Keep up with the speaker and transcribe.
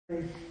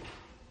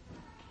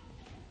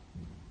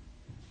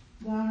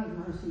God of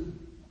mercy,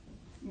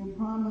 you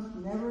promised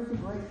never to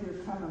break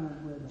your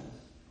covenant with us.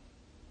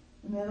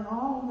 Amid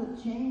all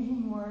the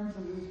changing words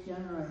of this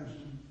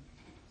generation,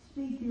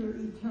 speak your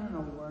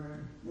eternal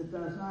word that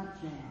does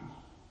not change.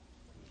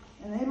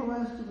 Enable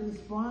us to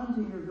respond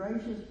to your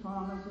gracious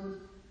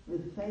promises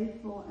with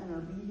faithful and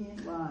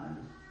obedient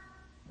lives.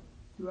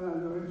 Through our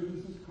Lord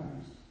Jesus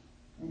Christ.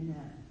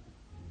 Amen.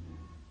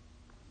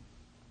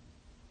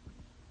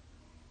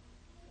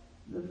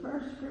 The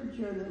first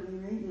scripture that we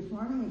read this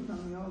morning is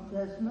from the Old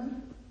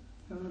Testament,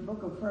 from the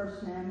book of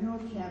 1 Samuel,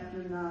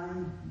 chapter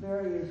 9,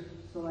 various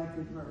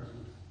selected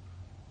verses.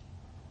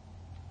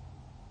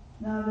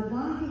 Now the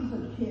donkeys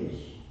of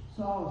Kish,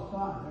 Saul's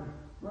father,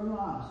 were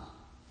lost.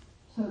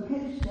 So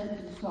Kish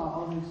said to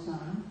Saul, his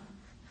son,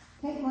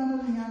 "Take one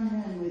of the young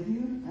men with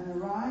you,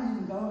 and arise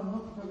and go and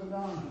look for the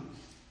donkeys."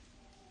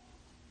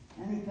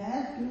 And he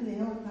passed through the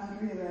hill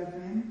country of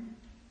Ephraim,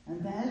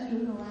 and passed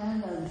through the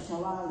land of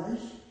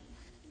Shalalish,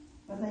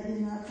 but they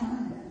did not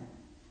find them.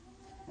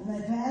 And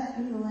they passed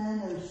through the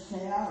land of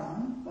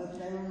Shaalim, but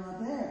they were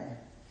not there.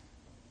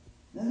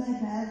 Then they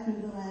passed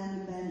through the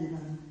land of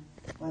Benjamin,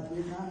 but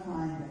did not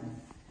find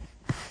them.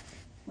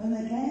 When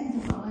they came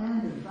to the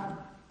land of God,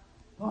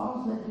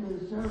 Paul said to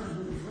his servant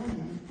who was with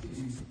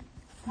him,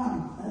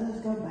 "Come, let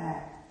us go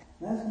back,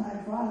 lest my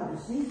father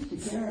cease to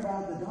care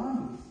about the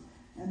donkeys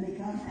and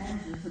become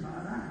anxious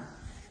about us."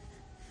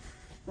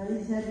 But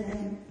he said to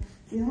him,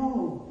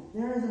 "Behold,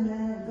 there is a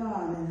man of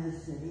God in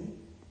this city,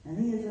 and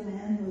he is a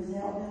man who is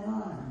held in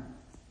honor.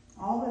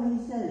 All that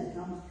he says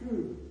comes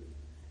true.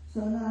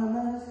 So now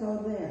let us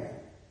go there.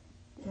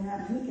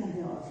 Perhaps he can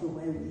tell us the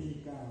way we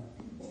should go."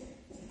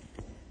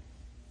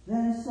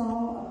 Then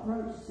Saul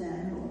approached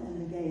Samuel in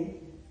the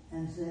gate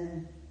and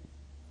said,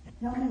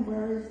 "Tell me,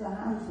 where is the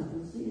house of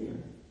the seer?"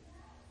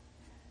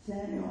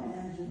 Samuel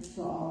answered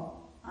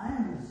Saul, "I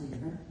am the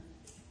seer.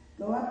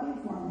 Go up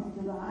before me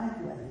to the high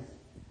place,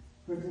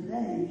 for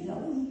today you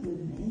shall eat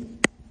with me,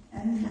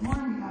 and in the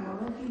morning I will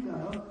let you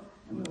go,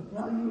 and will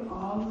tell you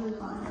all that is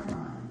on your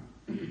mind.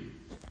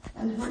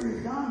 As for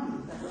your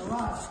donkeys that were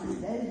lost 3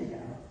 days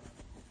ago,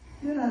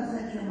 do not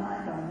set your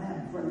mind on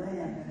them, for they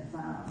have been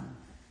found.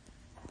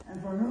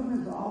 And for whom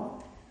is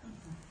all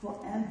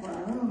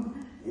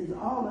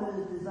that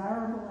is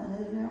desirable in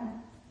Israel?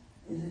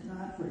 Is it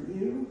not for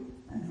you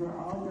and for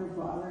all your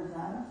father's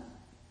house?"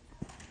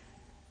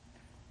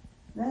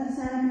 Then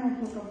Samuel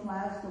took a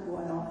flask of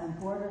oil and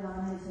poured it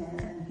on his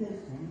head and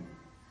kissed him,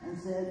 and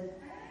said,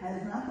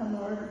 "Has not the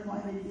Lord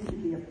appointed you to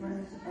be a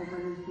prince over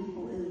his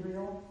people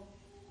Israel?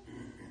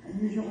 And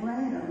you shall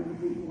reign over the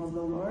people of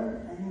the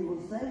Lord, and you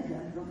will save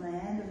them from the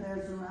hand of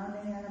their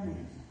surrounding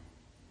enemies.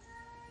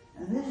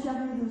 And this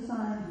shall be the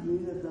sign to you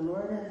that the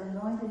Lord has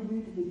anointed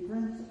you to be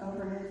prince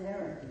over his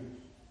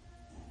heritage.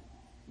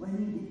 When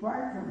you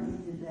depart from me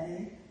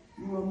today,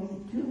 you will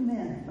meet 2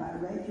 men by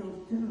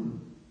Rachel's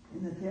tomb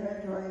in the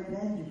territory of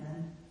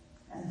Benjamin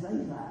and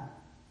Zillah.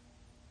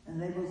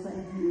 And they will say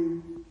to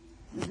you,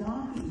 'The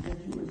donkeys that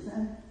you were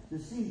sent to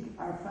seek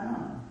are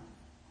found.'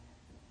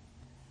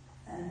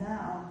 And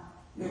now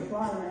your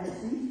father has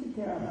ceased to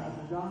care about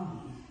the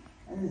donkeys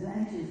and is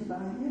anxious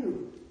about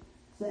you,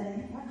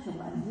 saying, 'What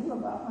shall I do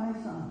about my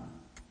son?'"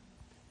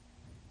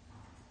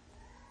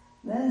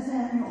 Then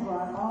Samuel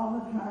brought all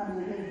the tribes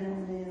of Israel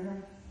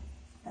near,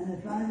 and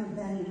the tribe of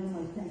Benjamin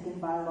was taken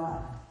by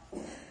lot.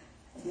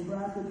 He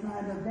brought the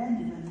tribe of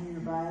Benjamin near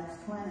by its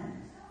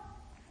clans,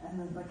 and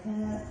the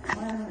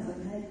clan of the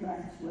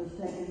Matrites was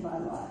taken by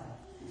lot.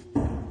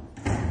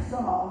 And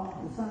Saul,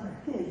 the son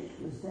of Kish,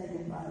 was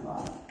taken by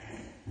lot.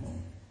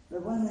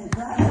 But when they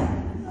tried him,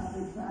 he could not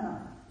be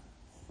found.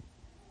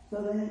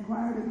 So they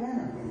inquired again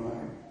of the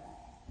Lord,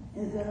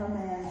 "Is there a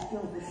man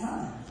still to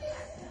come?"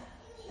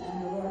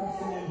 And the Lord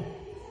said,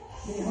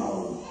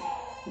 "Behold,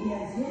 he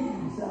has hidden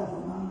himself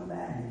among the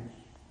baggage."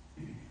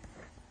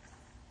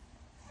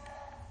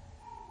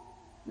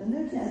 The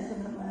New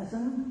Testament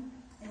lesson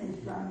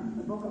is from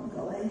the book of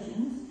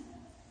Galatians,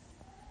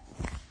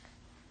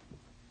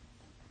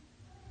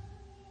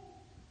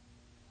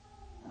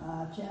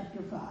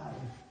 chapter 5,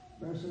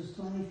 verses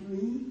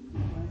 13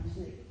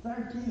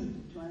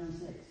 to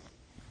 26.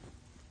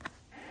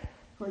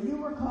 "For you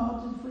were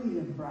called to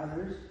freedom,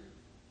 brothers,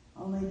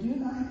 only do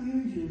not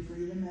use your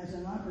freedom as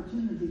an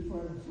opportunity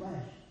for the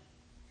flesh,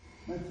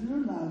 but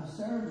through love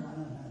serve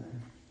one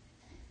another.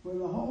 For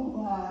the whole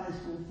law is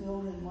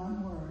fulfilled in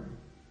one word: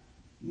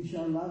 you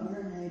shall love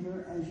your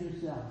neighbor as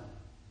yourself.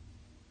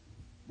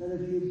 But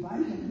if you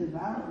fight and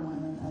devour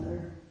one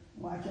another,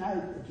 watch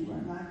out that you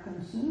are not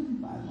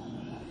consumed by one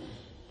another.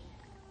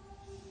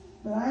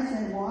 But I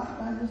say, walk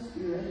by the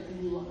Spirit,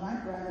 and you will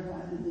not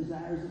gratify the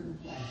desires of the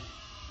flesh.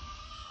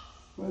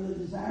 For the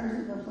desires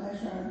of the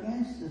flesh are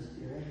against the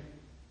Spirit,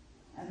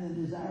 and the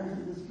desires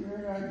of the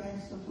Spirit are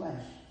against the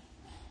flesh.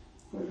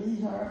 For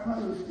these are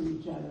opposed to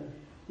each other,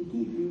 to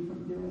keep you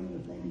from doing the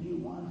things you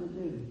want to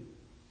do.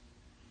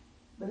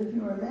 But if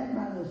you are led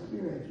by the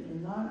Spirit, you are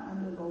not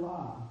under the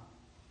law.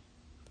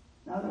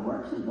 Now the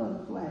works of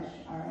the flesh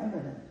are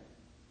evident: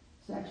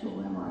 sexual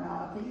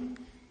immorality,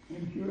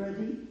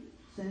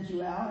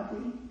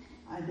 sensuality,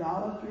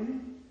 idolatry,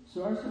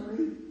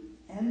 sorcery,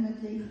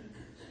 enmity,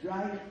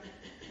 strife,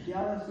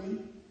 jealousy,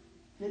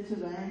 fits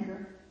of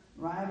anger,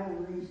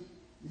 rivalries,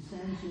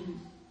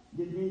 dissensions,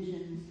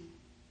 divisions,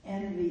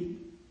 envy,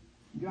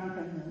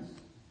 drunkenness,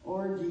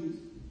 orgies,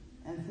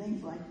 and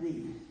things like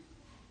these.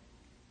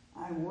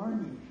 I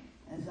warn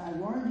you, as I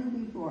warned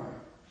you before,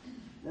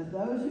 that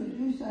those who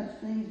do such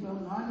things will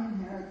not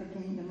inherit the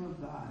kingdom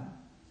of God.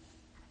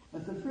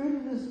 But the fruit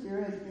of the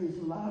Spirit is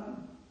love,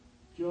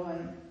 joy,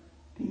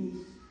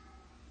 peace,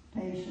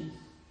 patience,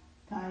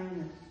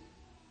 kindness,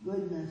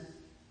 goodness,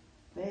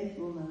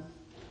 faithfulness,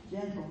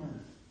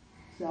 gentleness,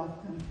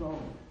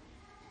 self-control.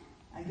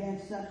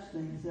 Against such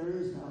things there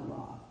is no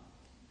law.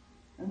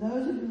 And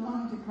those who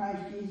belong to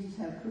Christ Jesus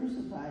have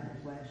crucified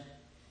the flesh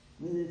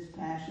with its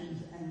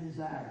passions and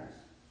desires.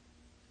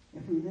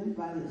 If we live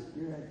by the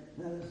Spirit,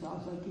 let us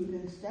also keep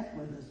in step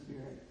with the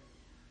Spirit.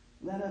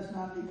 Let us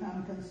not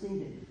become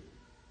conceited,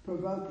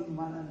 provoking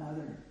one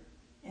another,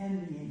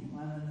 envying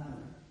one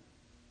another.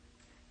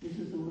 This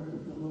is the word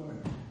of the Lord.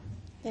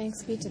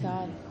 Thanks be to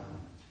God.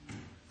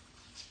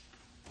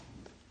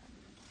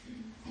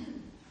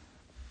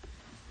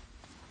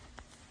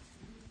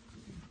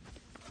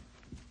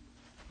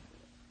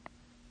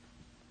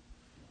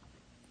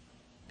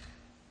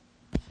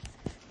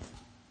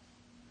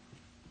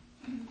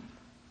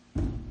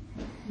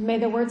 May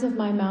the words of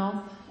my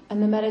mouth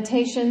and the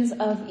meditations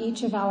of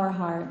each of our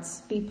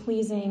hearts be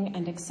pleasing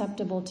and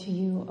acceptable to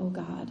you, O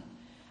God,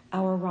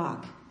 our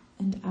rock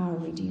and our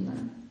Redeemer.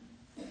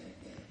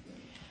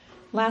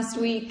 Last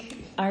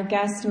week, our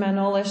guest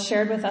Manolis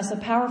shared with us a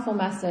powerful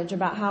message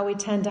about how we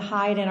tend to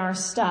hide in our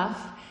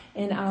stuff,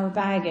 in our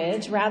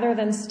baggage, rather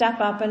than step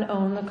up and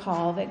own the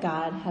call that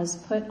God has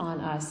put on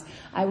us.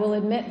 I will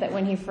admit that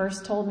when he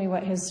first told me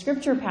what his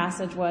scripture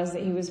passage was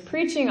that he was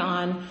preaching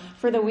on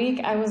for the week,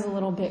 I was a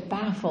little bit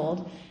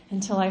baffled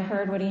until I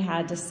heard what he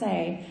had to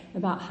say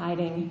about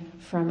hiding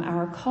from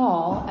our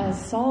call,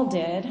 as Saul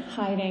did,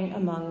 hiding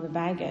among the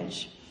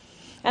baggage.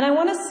 And I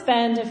want to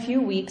spend a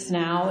few weeks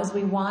now as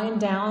we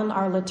wind down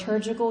our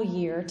liturgical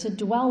year to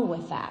dwell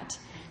with that,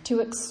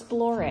 to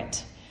explore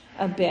it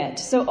a bit.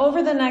 So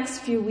over the next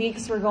few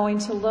weeks, we're going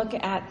to look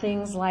at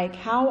things like,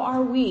 how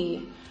are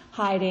we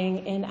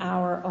hiding in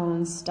our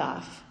own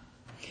stuff?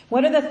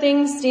 What are the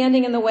things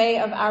standing in the way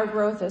of our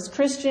growth as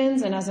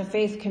Christians and as a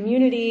faith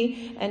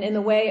community, and in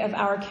the way of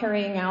our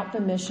carrying out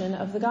the mission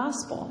of the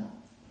gospel?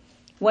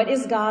 What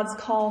is God's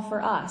call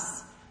for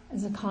us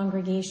as a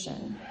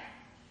congregation?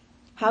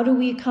 How do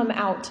we come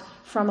out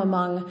from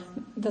among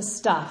the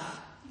stuff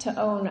to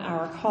own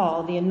our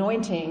call, the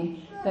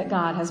anointing that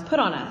God has put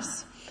on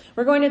us?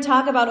 We're going to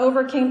talk about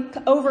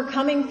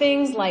overcoming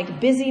things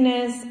like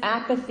busyness,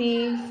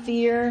 apathy,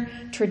 fear,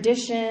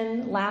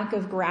 tradition, lack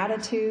of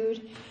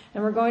gratitude.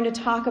 And we're going to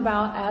talk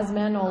about, as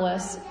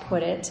Manolis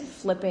put it,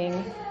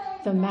 flipping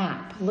the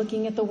map,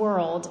 looking at the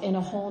world in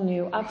a whole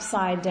new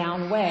upside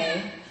down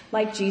way,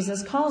 like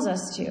Jesus calls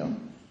us to.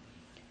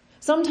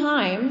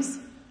 Sometimes,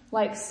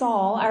 like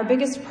Saul, our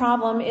biggest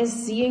problem is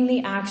seeing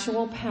the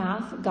actual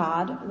path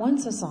God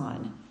wants us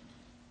on.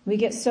 We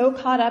get so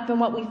caught up in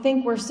what we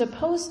think we're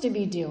supposed to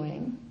be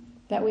doing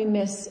that we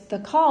miss the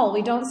call.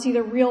 We don't see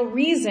the real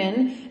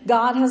reason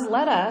God has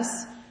led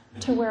us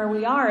to where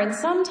we are. And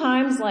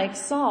sometimes, like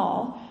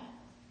Saul,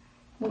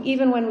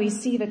 even when we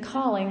see the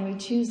calling, we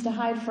choose to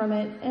hide from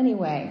it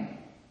anyway.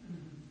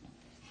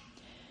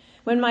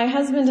 When my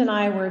husband and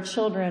I were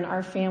children,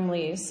 our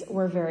families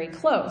were very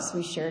close.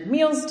 We shared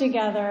meals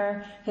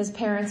together. His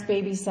parents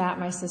babysat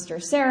my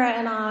sister Sarah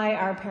and I.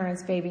 Our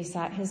parents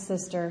babysat his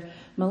sister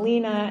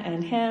Melina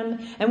and him.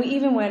 And we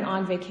even went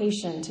on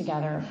vacation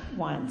together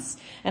once.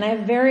 And I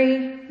have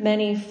very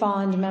many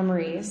fond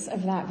memories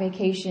of that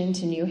vacation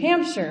to New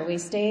Hampshire. We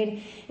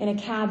stayed in a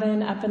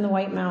cabin up in the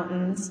White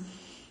Mountains.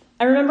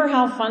 I remember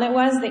how fun it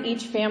was that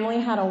each family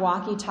had a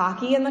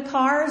walkie-talkie in the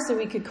car so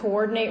we could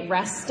coordinate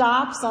rest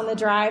stops on the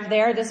drive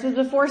there. This was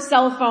before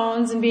cell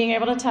phones and being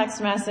able to text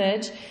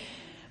message.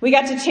 We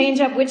got to change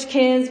up which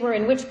kids were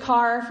in which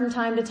car from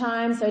time to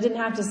time, so I didn't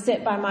have to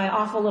sit by my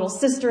awful little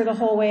sister the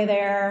whole way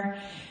there.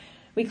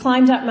 We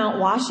climbed up Mount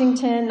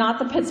Washington, not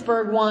the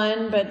Pittsburgh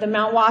one, but the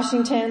Mount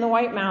Washington, the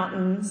White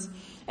Mountains.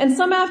 And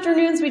some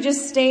afternoons we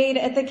just stayed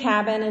at the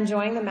cabin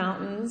enjoying the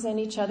mountains and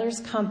each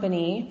other's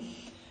company.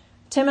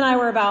 Tim and I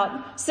were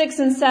about 6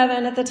 and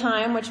 7 at the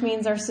time, which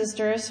means our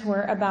sisters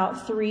were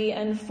about 3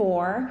 and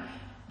 4.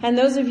 And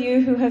those of you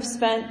who have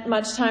spent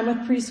much time with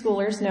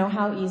preschoolers know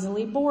how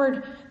easily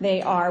bored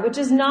they are, which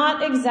is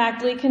not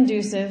exactly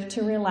conducive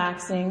to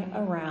relaxing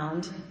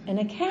around in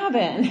a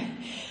cabin.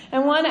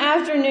 And one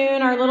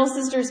afternoon, our little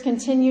sisters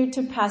continued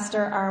to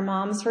pester our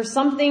moms for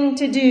something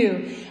to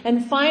do.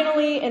 And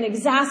finally, in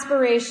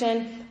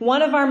exasperation,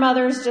 one of our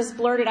mothers just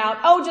blurted out,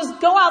 "Oh, just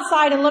go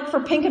outside and look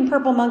for pink and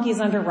purple monkeys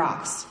under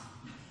rocks."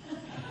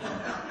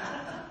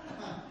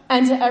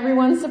 And to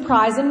everyone's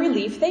surprise and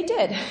relief, they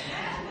did.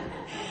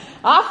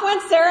 Off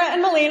went Sarah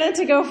and Melina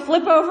to go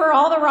flip over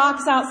all the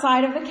rocks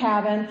outside of the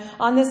cabin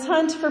on this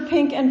hunt for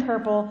pink and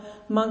purple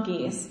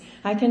monkeys.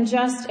 I can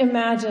just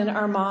imagine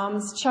our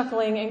moms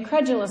chuckling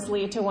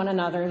incredulously to one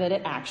another that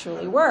it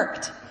actually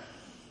worked.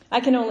 I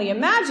can only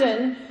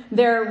imagine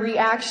their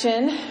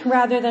reaction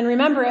rather than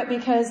remember it,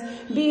 because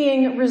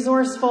being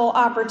resourceful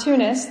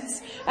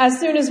opportunists, as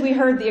soon as we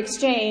heard the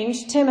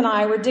exchange, Tim and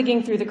I were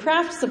digging through the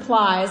craft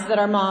supplies that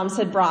our moms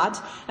had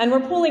brought and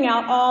were pulling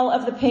out all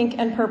of the pink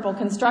and purple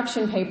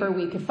construction paper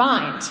we could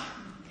find.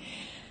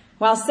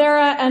 While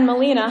Sarah and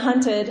Melina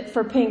hunted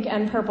for pink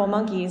and purple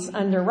monkeys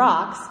under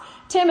rocks,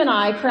 Tim and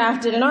I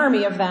crafted an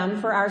army of them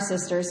for our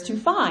sisters to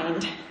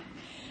find.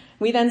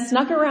 We then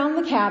snuck around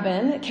the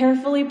cabin,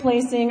 carefully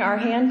placing our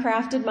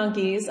handcrafted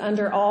monkeys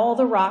under all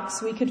the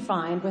rocks we could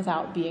find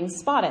without being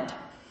spotted.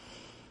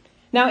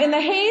 Now, in the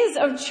haze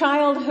of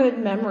childhood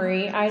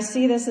memory, I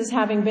see this as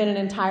having been an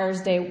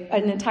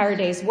entire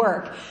day's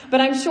work,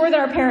 but I'm sure that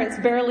our parents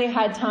barely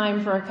had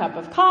time for a cup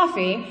of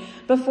coffee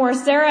before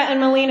Sarah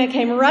and Melina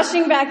came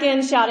rushing back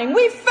in shouting,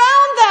 "We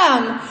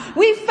found them!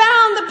 We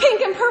found the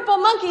pink and purple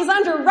monkeys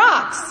under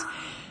rocks!"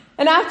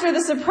 And after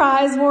the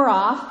surprise wore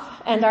off,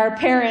 and our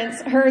parents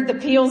heard the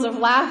peals of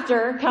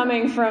laughter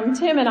coming from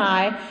Tim and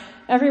I,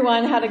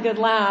 everyone had a good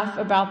laugh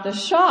about the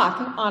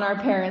shock on our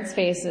parents'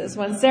 faces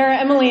when Sarah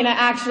and Melina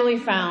actually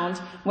found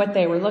what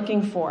they were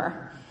looking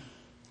for.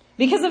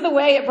 Because of the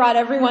way it brought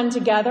everyone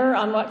together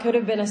on what could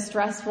have been a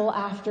stressful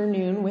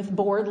afternoon with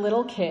bored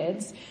little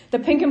kids, the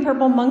pink and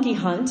purple monkey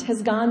hunt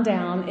has gone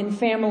down in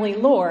family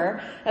lore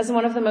as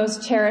one of the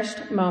most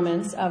cherished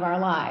moments of our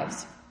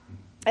lives,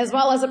 as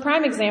well as a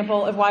prime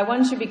example of why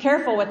one should be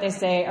careful what they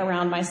say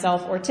around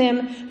myself or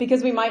Tim,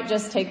 because we might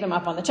just take them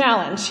up on the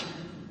challenge.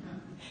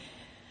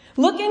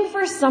 Looking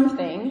for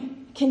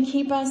something can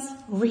keep us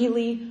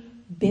really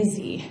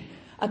busy.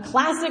 A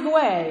classic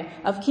way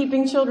of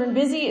keeping children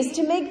busy is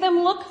to make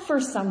them look for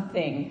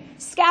something.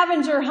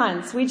 Scavenger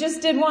hunts, we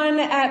just did one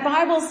at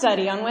Bible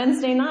study on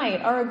Wednesday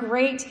night, are a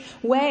great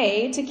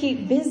way to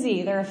keep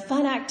busy. They're a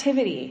fun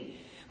activity.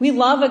 We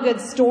love a good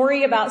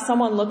story about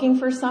someone looking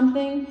for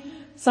something,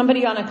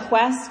 somebody on a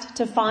quest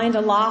to find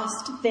a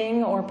lost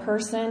thing or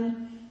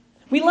person.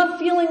 We love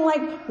feeling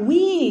like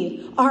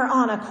we are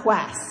on a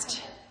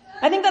quest.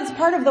 I think that's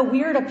part of the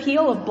weird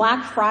appeal of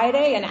Black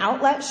Friday and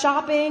outlet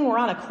shopping. We're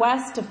on a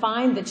quest to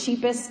find the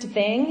cheapest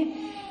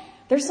thing.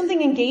 There's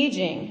something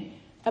engaging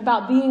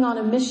about being on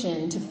a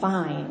mission to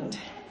find.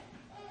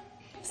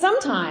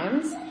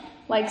 Sometimes,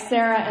 like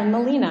Sarah and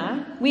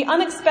Melina, we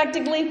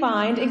unexpectedly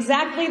find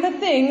exactly the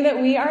thing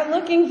that we are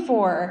looking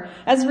for,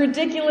 as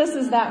ridiculous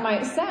as that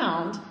might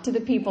sound to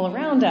the people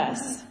around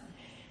us.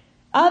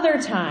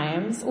 Other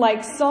times,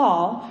 like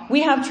Saul,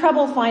 we have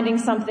trouble finding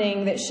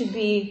something that should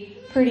be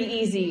pretty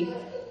easy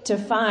to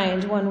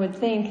find. One would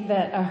think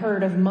that a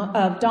herd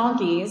of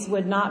donkeys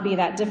would not be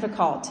that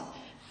difficult.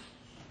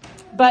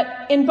 But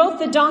in both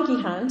the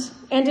donkey hunt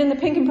and in the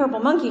pink and purple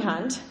monkey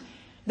hunt,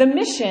 the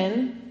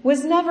mission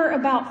was never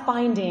about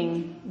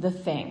finding the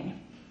thing.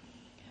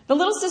 The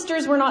little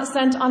sisters were not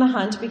sent on a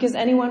hunt because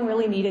anyone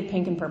really needed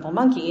pink and purple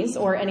monkeys,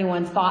 or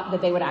anyone thought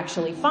that they would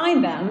actually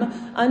find them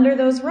under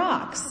those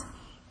rocks.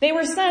 They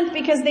were sent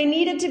because they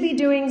needed to be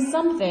doing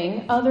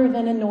something other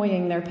than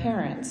annoying their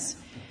parents.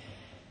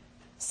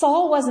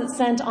 Saul wasn't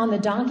sent on the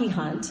donkey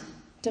hunt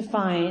to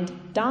find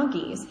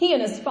donkeys. He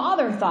and his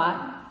father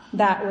thought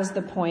that was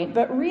the point,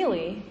 but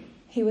really,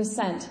 he was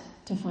sent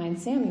to find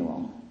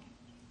Samuel.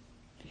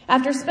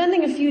 After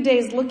spending a few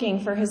days looking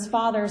for his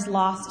father's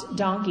lost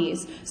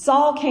donkeys,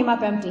 Saul came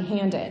up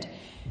empty-handed.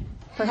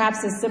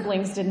 Perhaps his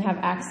siblings didn't have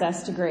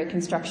access to gray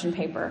construction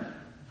paper.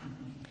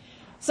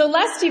 So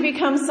lest he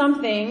become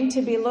something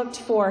to be looked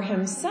for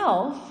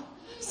himself,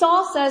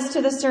 Saul says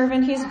to the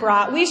servant he's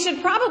brought, "We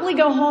should probably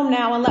go home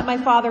now and let my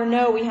father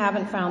know we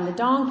haven't found the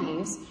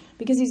donkeys,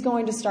 because he's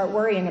going to start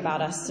worrying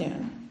about us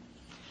soon."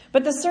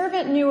 But the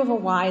servant knew of a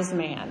wise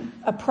man,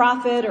 a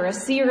prophet or a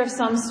seer of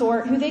some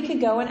sort, who they could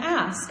go and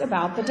ask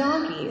about the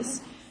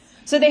donkeys.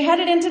 So they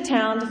headed into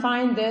town to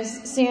find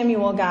this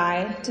Samuel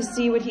guy to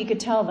see what he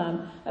could tell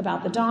them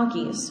about the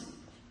donkeys.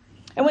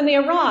 And when they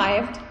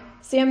arrived,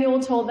 Samuel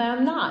told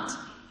them not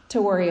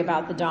to worry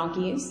about the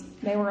donkeys.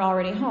 They were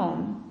already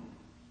home.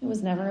 It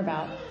was never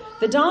about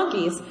the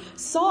donkeys.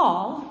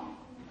 Saul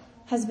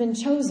has been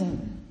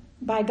chosen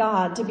by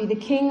God to be the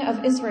king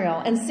of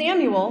Israel, and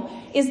Samuel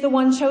is the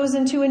one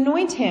chosen to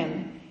anoint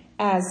him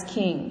as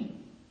king.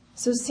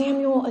 So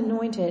Samuel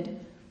anointed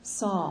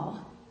Saul.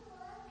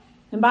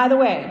 And by the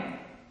way,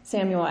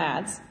 Samuel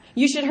adds,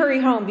 "You should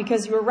hurry home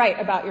because you were right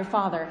about your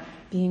father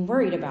being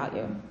worried about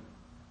you."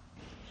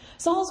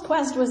 Saul's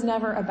quest was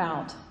never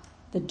about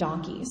the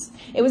donkeys.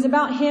 It was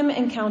about him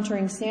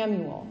encountering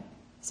Samuel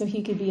so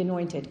he could be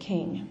anointed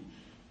king.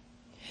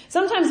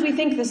 Sometimes we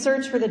think the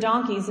search for the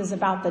donkeys is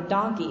about the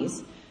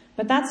donkeys,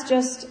 but that's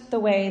just the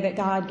way that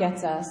God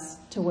gets us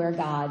to where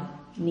God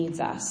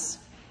needs us.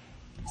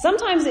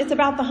 Sometimes it's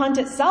about the hunt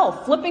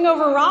itself. Flipping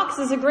over rocks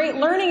is a great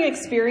learning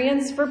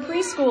experience for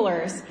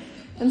preschoolers.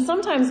 And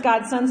sometimes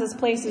God sends us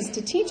places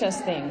to teach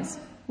us things,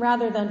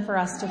 rather than for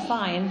us to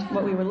find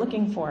what we were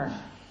looking for.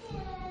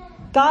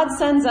 God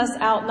sends us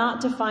out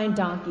not to find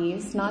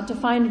donkeys, not to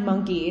find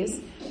monkeys,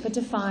 but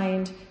to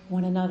find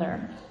one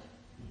another.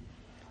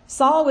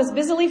 Saul was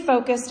busily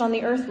focused on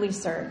the earthly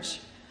search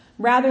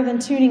rather than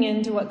tuning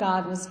into what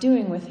God was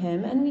doing with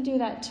him, and we do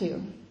that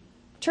too.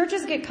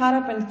 Churches get caught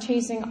up in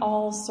chasing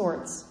all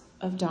sorts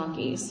of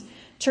donkeys.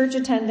 Church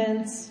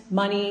attendance,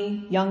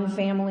 money, young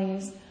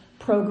families,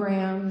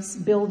 programs,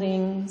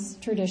 buildings,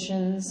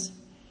 traditions.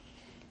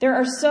 There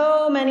are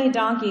so many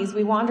donkeys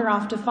we wander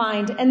off to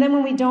find, and then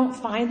when we don't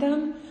find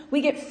them,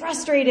 we get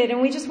frustrated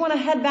and we just want to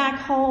head back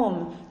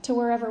home to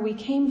wherever we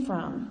came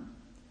from.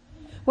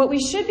 What we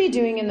should be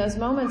doing in those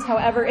moments,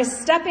 however, is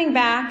stepping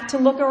back to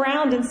look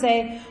around and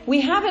say,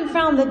 we haven't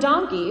found the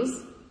donkeys,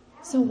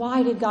 so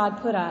why did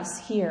God put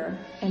us here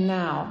and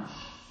now?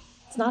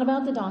 It's not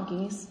about the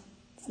donkeys.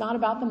 It's not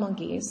about the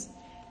monkeys.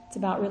 It's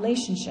about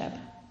relationship.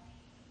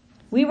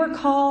 We were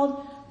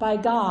called by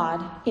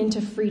God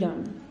into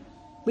freedom.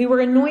 We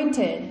were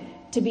anointed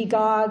to be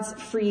God's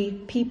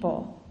free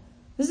people.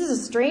 This is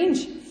a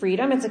strange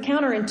freedom. It's a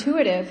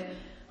counterintuitive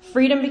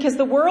freedom because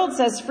the world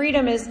says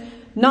freedom is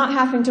not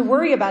having to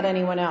worry about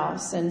anyone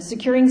else and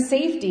securing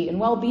safety and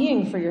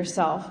well-being for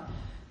yourself.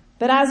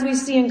 But as we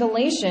see in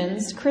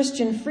Galatians,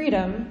 Christian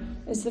freedom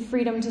is the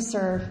freedom to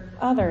serve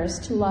others,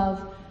 to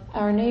love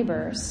our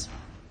neighbors.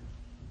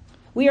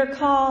 We are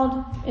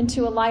called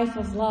into a life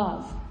of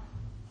love,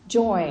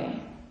 joy,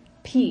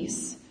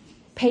 peace,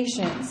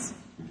 patience,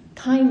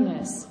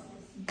 kindness,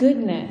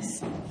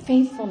 goodness,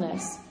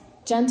 faithfulness,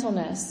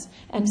 gentleness,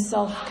 and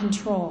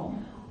self-control.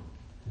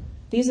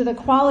 These are the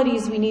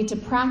qualities we need to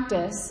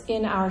practice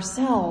in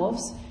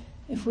ourselves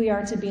if we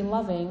are to be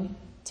loving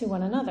to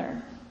one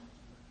another.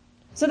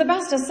 So the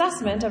best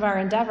assessment of our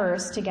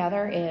endeavors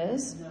together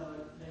is,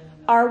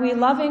 are we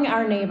loving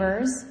our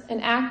neighbors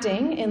and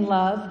acting in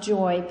love,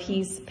 joy,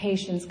 peace,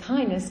 patience,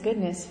 kindness,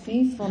 goodness,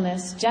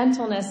 faithfulness,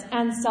 gentleness,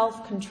 and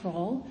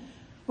self-control?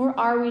 Or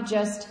are we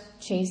just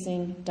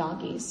chasing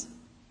donkeys?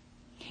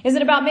 Is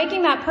it about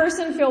making that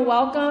person feel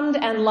welcomed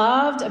and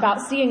loved,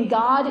 about seeing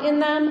God in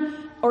them?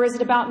 Or is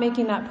it about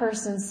making that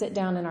person sit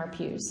down in our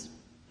pews?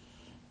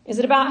 Is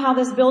it about how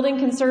this building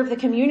can serve the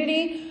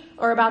community,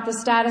 or about the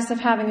status of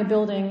having a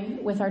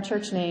building with our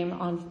church name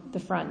on the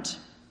front?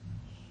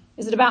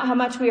 Is it about how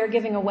much we are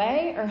giving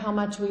away or how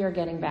much we are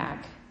getting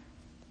back?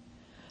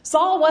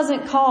 Saul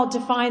wasn't called to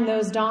find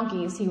those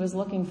donkeys he was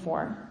looking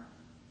for.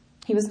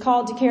 He was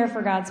called to care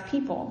for God's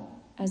people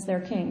as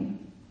their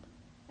king.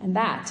 And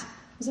that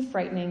was a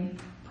frightening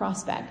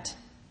prospect.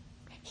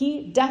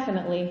 He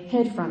definitely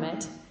hid from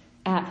it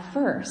at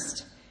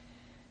first.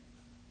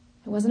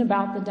 It wasn't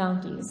about the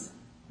donkeys.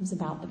 It was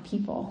about the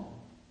people.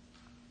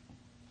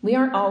 We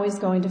aren't always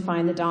going to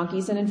find the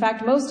donkeys, and in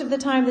fact, most of the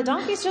time, the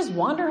donkeys just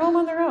wander home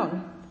on their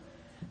own.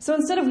 So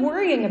instead of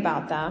worrying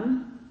about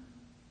them,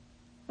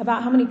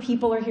 about how many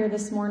people are here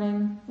this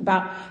morning,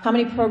 about how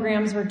many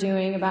programs we're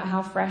doing, about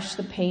how fresh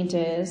the paint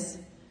is,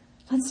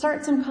 let's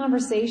start some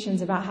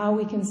conversations about how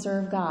we can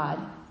serve God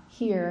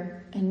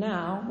here and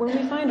now, where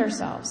we find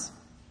ourselves.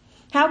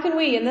 How can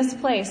we, in this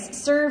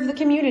place, serve the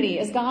community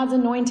as God's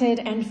anointed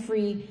and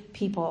free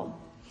people?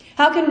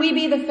 How can we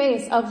be the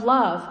face of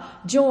love,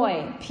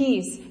 joy,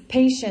 peace,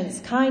 patience,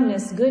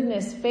 kindness,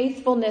 goodness,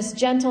 faithfulness,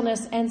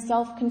 gentleness, and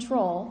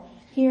self-control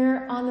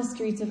here on the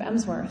streets of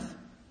Emsworth?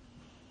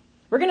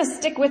 We're going to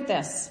stick with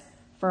this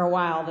for a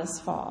while this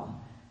fall.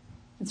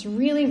 It's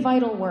really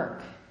vital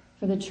work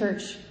for the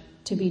church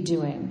to be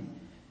doing.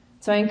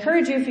 So I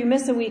encourage you, if you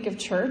miss a week of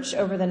church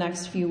over the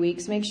next few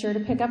weeks, make sure to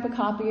pick up a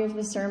copy of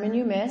the sermon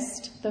you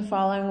missed the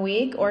following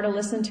week or to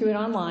listen to it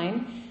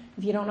online.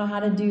 If you don't know how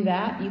to do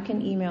that, you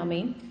can email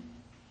me.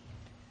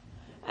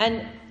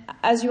 And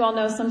as you all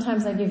know,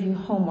 sometimes I give you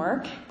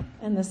homework,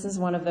 and this is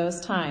one of those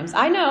times.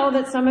 I know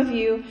that some of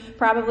you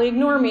probably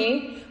ignore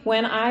me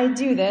when I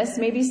do this.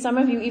 Maybe some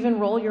of you even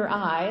roll your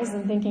eyes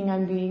and thinking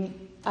I'm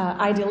being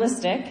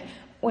idealistic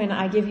when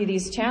I give you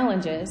these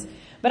challenges.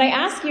 But I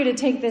ask you to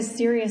take this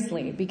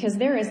seriously because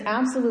there is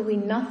absolutely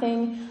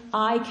nothing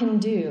I can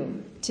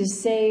do to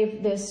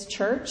save this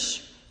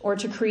church or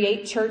to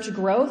create church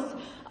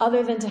growth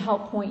other than to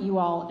help point you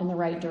all in the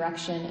right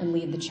direction and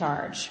lead the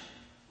charge.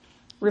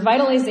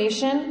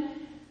 Revitalization,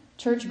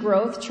 church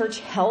growth, church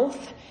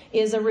health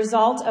is a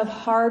result of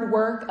hard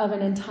work of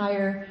an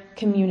entire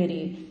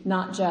community,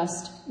 not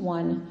just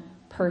one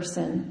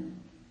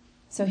person.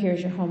 So here's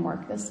your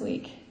homework this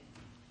week.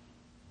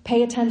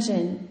 Pay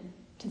attention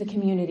to the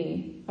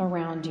community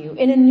around you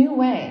in a new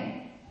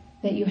way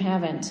that you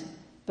haven't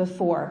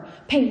before.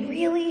 Pay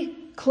really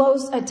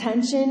close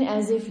attention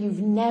as if you've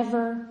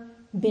never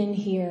been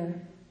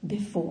here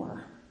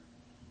before.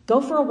 Go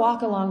for a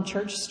walk along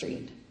Church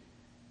Street.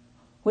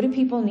 What do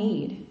people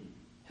need?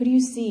 Who do you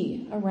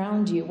see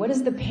around you? What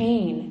is the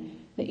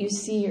pain that you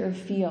see or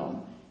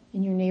feel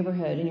in your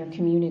neighborhood, in your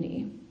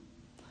community?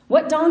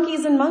 What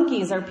donkeys and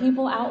monkeys are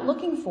people out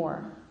looking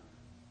for?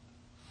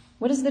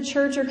 What is the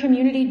church or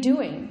community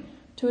doing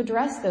to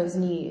address those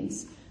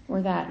needs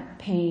or that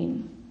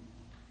pain?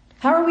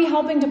 How are we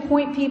helping to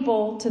point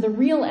people to the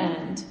real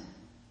end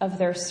of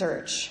their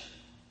search?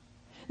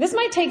 This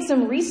might take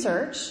some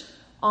research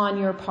on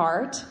your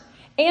part,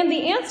 and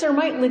the answer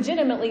might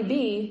legitimately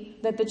be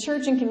that the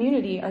church and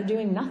community are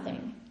doing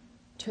nothing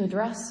to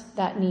address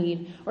that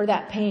need or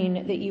that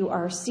pain that you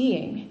are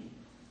seeing.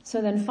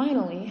 So then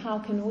finally, how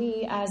can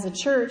we as a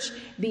church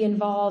be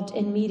involved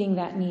in meeting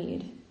that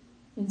need,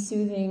 in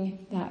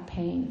soothing that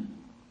pain?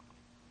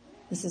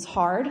 This is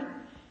hard,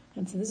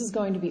 and so this is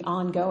going to be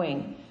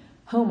ongoing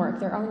homework.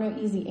 There are no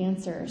easy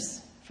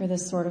answers for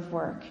this sort of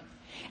work.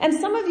 And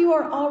some of you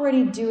are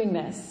already doing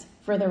this,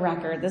 for the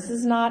record. This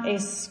is not a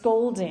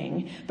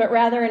scolding, but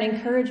rather an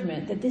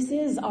encouragement that this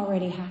is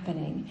already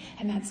happening.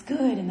 And that's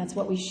good, and that's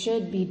what we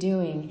should be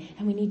doing.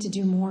 And we need to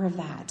do more of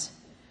that.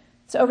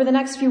 So over the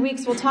next few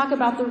weeks, we'll talk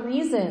about the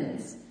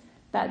reasons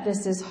that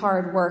this is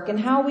hard work and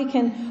how we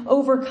can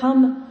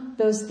overcome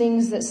those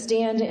things that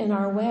stand in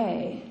our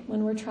way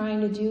when we're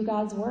trying to do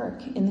God's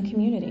work in the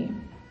community.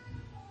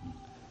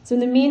 So in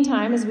the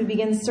meantime, as we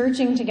begin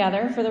searching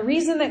together for the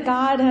reason that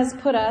God has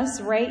put us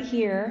right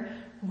here,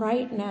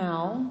 right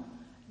now,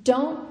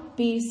 don't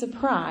be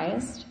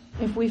surprised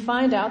if we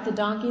find out the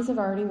donkeys have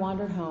already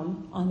wandered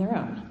home on their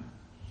own.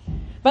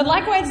 But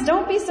likewise,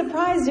 don't be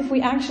surprised if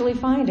we actually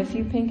find a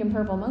few pink and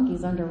purple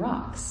monkeys under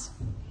rocks.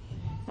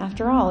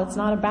 After all, it's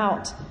not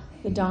about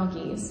the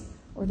donkeys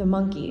or the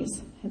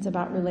monkeys. It's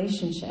about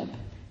relationship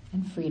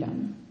and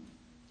freedom.